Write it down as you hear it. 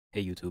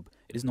Hey YouTube,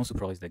 it is no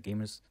surprise that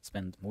gamers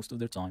spend most of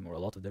their time or a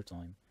lot of their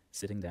time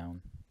sitting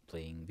down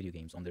playing video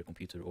games on their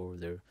computer or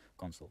their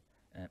console.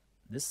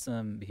 This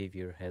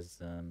behavior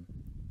has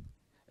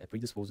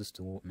predisposes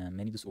to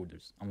many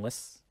disorders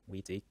unless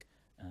we take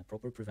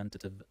proper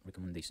preventative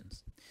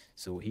recommendations.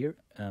 So here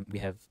we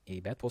have a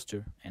bad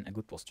posture and a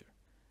good posture.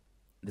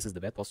 This is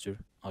the bad posture.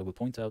 I will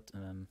point out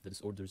the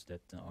disorders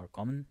that are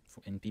common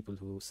in people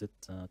who sit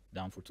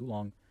down for too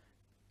long,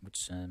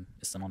 which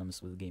is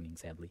synonymous with gaming,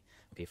 sadly.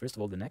 Okay, first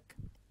of all, the neck.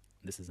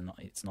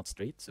 It's not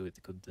straight, so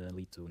it could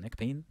lead to neck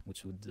pain,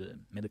 which would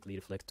medically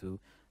reflect to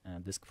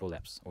disc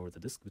prolapse, or the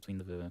disc between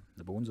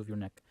the bones of your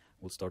neck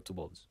will start to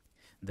bulge.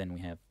 Then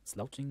we have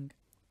slouching,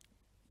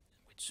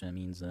 which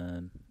means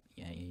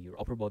yeah, your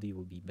upper body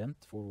will be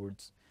bent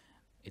forwards.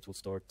 It will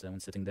start when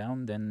sitting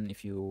down. Then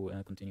if you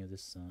continue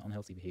this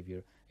unhealthy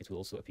behavior, it will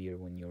also appear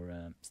when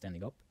you're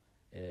standing up.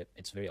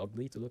 It's very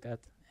ugly to look at,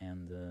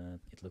 and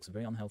it looks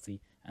very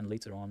unhealthy, and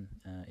later on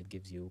it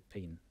gives you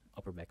pain,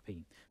 upper back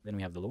pain. Then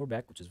we have the lower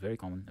back, which is very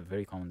common, a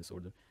very common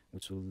disorder,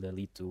 which will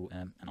lead to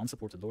an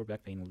unsupported lower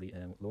back pain.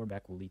 Lower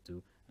back will lead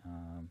to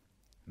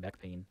back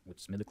pain,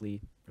 which medically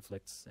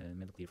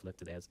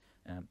reflected as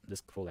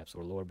disc prolapse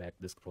or lower back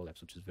disc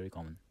prolapse, which is very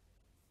common.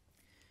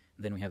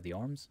 Then we have the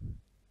arms.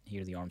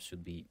 Here the arms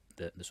should be,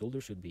 the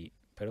shoulder should be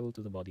parallel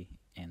to the body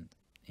and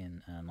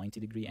in a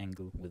 90-degree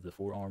angle with the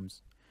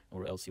forearms,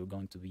 or else you're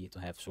going to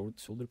have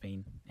shoulder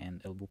pain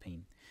and elbow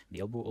pain. The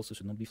elbow also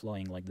should not be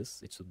flying like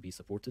this. It should be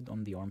supported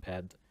on the arm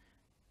pad,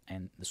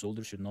 and the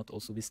shoulder should not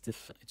also be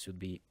stiff. It should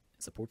be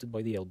supported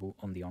by the elbow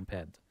on the arm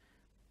pad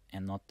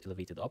and not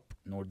elevated up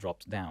nor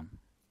dropped down.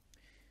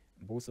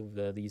 Both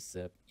of these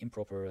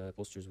improper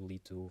postures will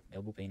lead to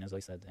elbow pain, as I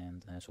said,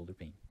 and shoulder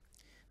pain.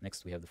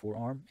 Next we have the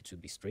forearm. It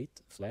should be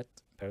straight, flat,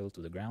 parallel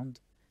to the ground.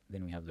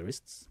 Then we have the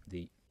wrists.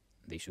 They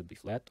should be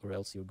flat, or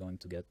else you're going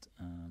to get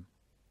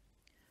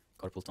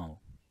carpal tunnel.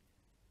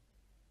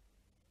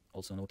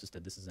 Also notice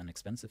that this is an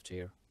expensive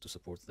chair to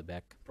support the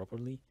back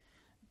properly.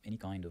 Any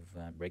kind of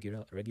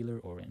regular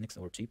or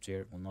cheap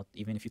chair will not,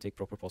 even if you take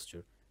proper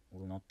posture,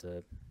 will not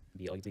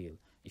be ideal.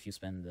 If you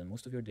spend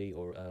most of your day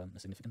or a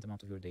significant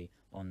amount of your day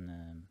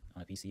on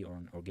a PC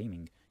or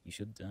gaming, you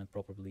should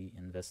probably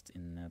invest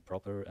in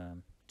proper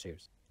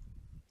chairs.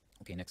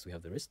 Okay, next we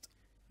have the wrist.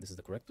 This is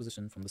the correct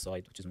position from the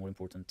side, which is more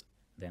important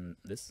than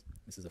this.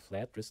 This is a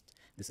flat wrist.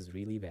 This is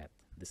really bad.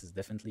 This is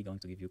definitely going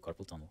to give you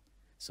carpal tunnel.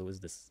 So is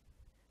this.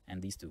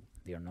 And these two,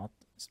 they are not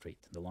straight.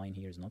 The line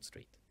here is not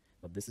straight.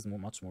 But this is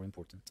much more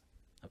important.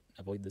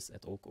 Avoid this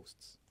at all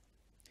costs.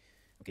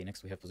 Okay,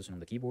 next we have position on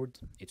the keyboard.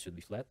 It should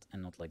be flat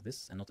and not like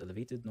this, and not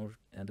elevated nor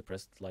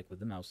depressed like with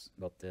the mouse.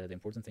 But the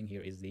important thing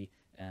here is the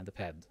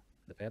pad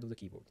of the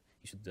keyboard.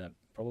 You should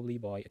probably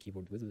buy a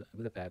keyboard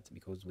with a pad,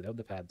 because without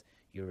the pad,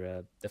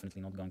 you're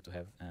definitely not going to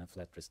have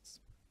flat wrists.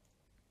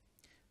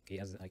 Okay,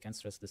 as I can't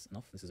stress this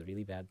enough, this is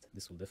really bad.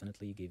 This will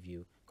definitely give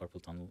you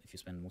carpal tunnel if you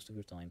spend most of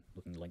your time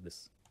looking like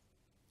this.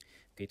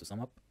 Okay, to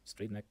sum up,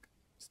 straight neck,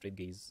 straight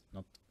gaze,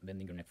 not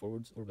bending your neck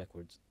forwards or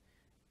backwards.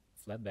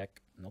 Flat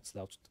back, not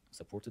slouched,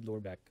 supported lower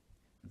back.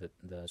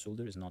 The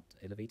shoulder is not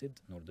elevated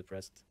nor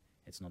depressed.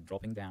 It's not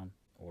dropping down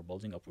or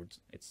bulging upwards.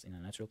 It's in a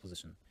natural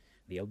position.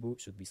 The elbow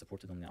should be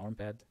supported on the arm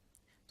pad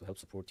to help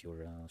support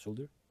your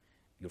shoulder.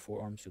 Your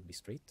forearm should be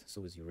straight,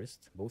 so is your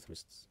wrist, both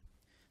wrists.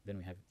 Then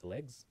we have the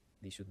legs.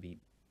 They should be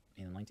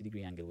in a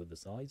 90-degree angle with the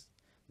sides.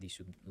 They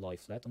should lie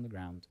flat on the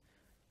ground.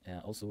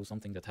 Also,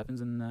 something that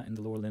happens in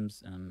the lower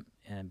limbs,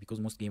 because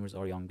most gamers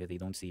are young, they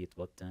don't see it,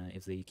 but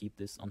if they keep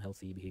this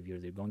unhealthy behavior,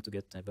 they're going to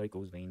get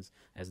varicose veins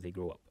as they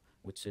grow up,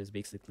 which is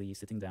basically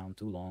sitting down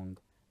too long.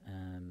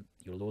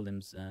 Your lower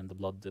limbs, the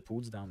blood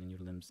pools down in your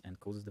limbs and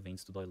causes the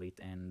veins to dilate,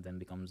 and then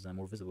becomes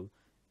more visible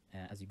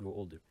as you grow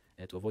older.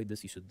 To avoid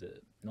this, you should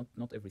not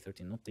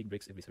take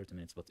breaks every 30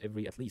 minutes, but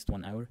every at least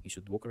 1 hour, you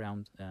should walk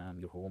around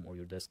your home or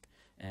your desk.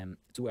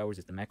 2 hours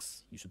is the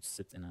max. You should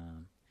sit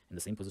in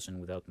the same position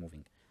without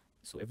moving.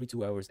 So every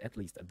 2 hours, at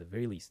the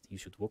very least, you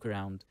should walk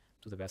around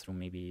to the bathroom,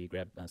 maybe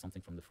grab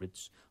something from the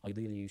fridge.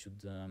 Ideally, you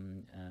should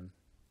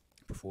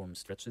perform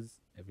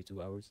stretches every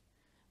 2 hours,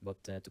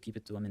 but to keep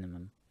it to a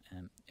minimum,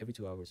 every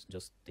 2 hours,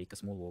 just take a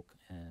small walk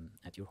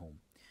at your home.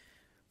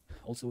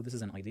 Also, this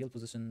is an ideal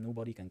position.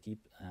 Nobody can keep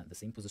the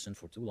same position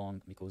for too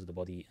long, because the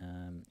body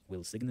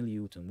will signal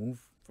you to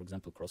move. For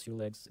example, cross your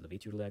legs,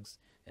 elevate your legs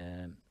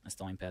as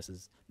time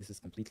passes. This is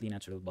completely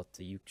natural, but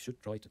you should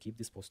try to keep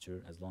this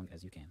posture as long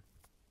as you can.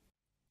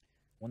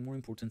 One more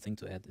important thing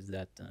to add is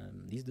that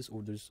these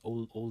disorders,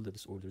 all the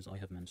disorders I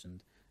have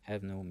mentioned,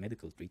 have no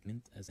medical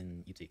treatment, as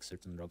in you take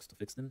certain drugs to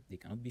fix them. They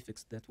cannot be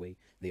fixed that way.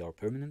 They are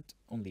permanent,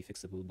 only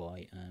fixable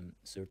by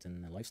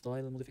certain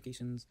lifestyle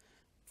modifications.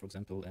 For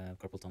example,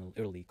 carpal tunnel,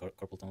 early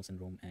carpal tunnel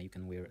syndrome, you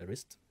can wear a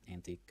wrist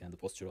and take the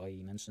posture I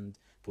mentioned,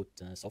 put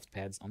soft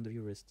pads under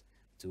your wrist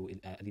to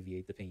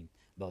alleviate the pain.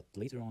 But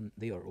later on,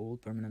 they are all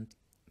permanent,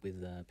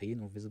 with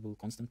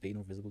constant pain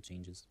or visible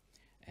changes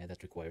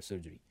that require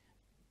surgery.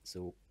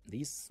 So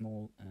these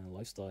small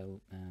lifestyle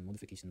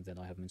modifications that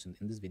I have mentioned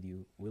in this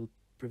video will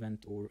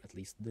prevent or at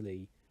least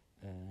delay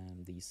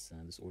these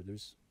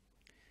disorders.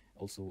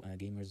 Also,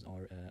 gamers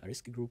are a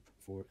risk group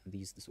for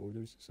these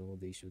disorders, so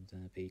they should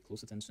pay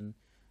close attention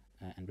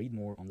and read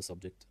more on the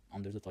subject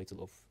under the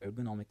title of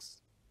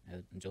ergonomics.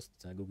 Just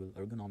Google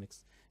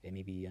ergonomics.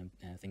 Maybe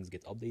things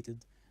get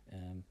updated.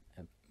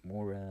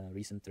 More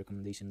recent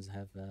recommendations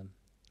have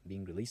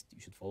been released.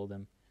 You should follow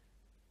them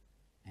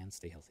and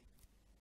stay healthy.